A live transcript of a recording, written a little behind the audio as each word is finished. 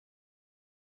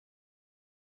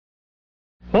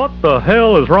What the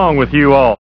hell is wrong with you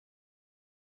all?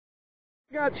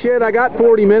 I got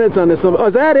 40 minutes on this. Oh,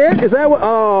 is that it? Is that what?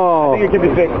 Oh. I think it can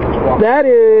be fixed. That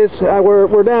is,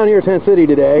 we're down here in Tent City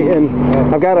today,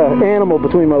 and I've got an animal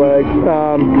between my legs.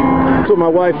 That's what my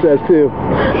wife says, too.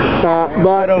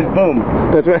 But boom.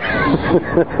 That's right.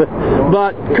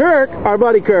 But Kirk, our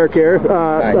buddy Kirk here,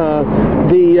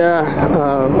 the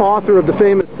author of the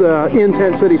famous In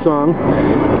Tent City song,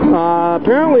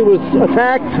 apparently was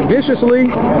attacked viciously,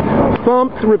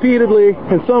 thumped repeatedly,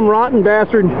 and some rotten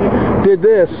bastard did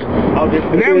this. And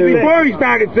that was before he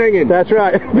started singing. That's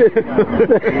right.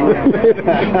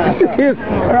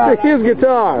 his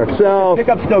guitar. So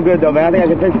Pickup's still good though, man. I think I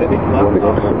can fix it.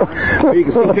 You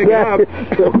can still pick it up. You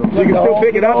can still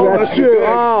pick it up. That's true.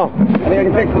 Oh. I think I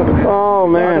can fix it. Oh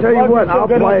man. I'll tell you what. I'll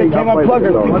play.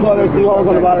 There's two holes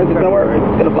on the bottom. It's gonna work.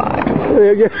 It's gonna fly.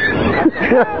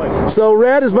 So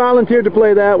Red has volunteered to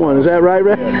play that one. Is that right,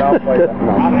 Red? Yeah, I'll play that.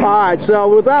 All right.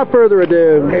 So without further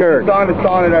ado, Kirk. It's a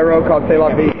song that I wrote called C'est La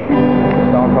Vie. It's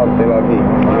a song called C'est La Vie.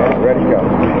 Okay, ready, go.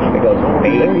 It goes,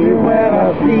 baby, when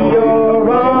I see your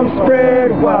arms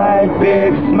spread wide,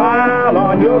 big smile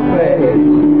on your face.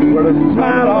 With a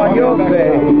smile on your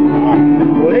face.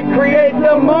 Well, it creates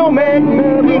a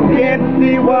moment we can't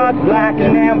see what's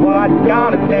lacking and what's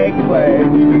gonna take place.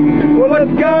 Well,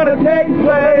 what's gonna take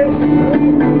place?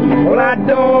 Well, I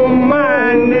don't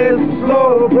mind this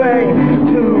slow play,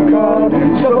 too called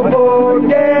so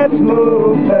gets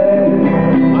moving.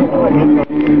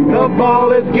 The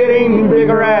ball is getting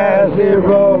bigger as it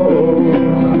rolls.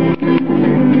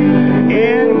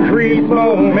 Increase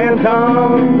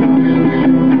momentum.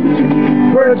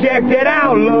 Projected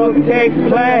outlook takes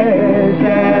place,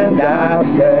 and I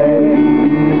say,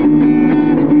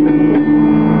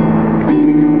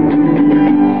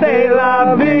 c'est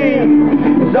la vie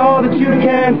is all that you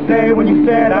can say when you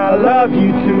said I love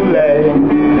you too late.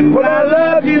 Well, I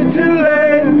love you too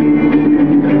late.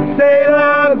 C'est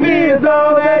la vie is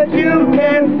all that you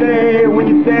can say when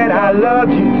you said I love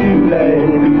you too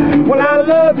late. Well, I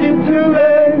love you too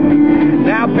late.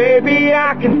 Now, baby,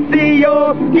 I can see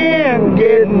your skin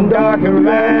getting darker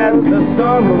as the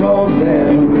sun rolls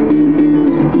in.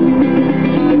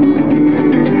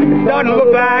 It's starting to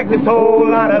look like this whole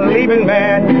lot of leaving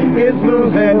man is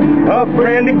losing a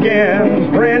friend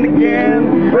again, friend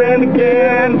again, friend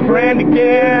again, friend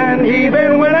again.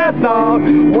 Even when I thought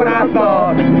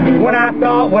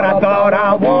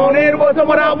I wanted wasn't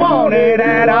what I wanted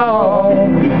at all.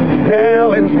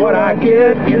 Hell is what I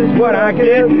get, is what I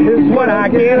get, is what I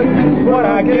get, is what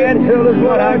I get, hell is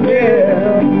what I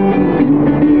get.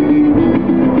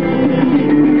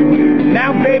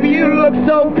 Now, baby, you look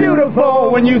so beautiful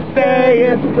when you say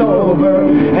it's over,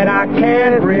 and I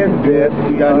can't resist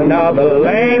another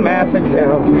lame ass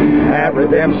attempt at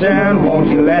redemption. Won't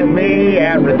you let me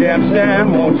at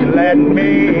redemption? Won't you let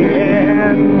me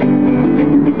in?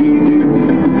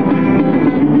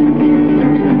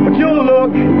 You'll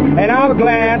look, and I'll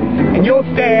glance, and you'll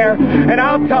stare, and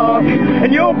I'll talk,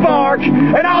 and you'll bark,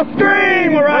 and I'll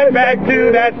scream right back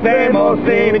to that same old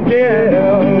scene again.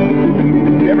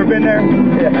 You ever been there?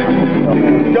 Yeah.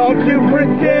 Don't you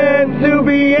pretend to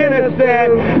be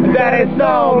innocent, that it's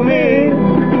all me.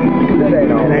 It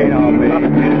ain't all me.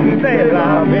 C'est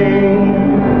la vie.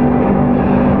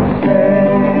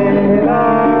 C'est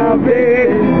la vie.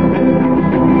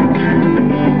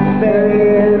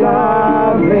 C'est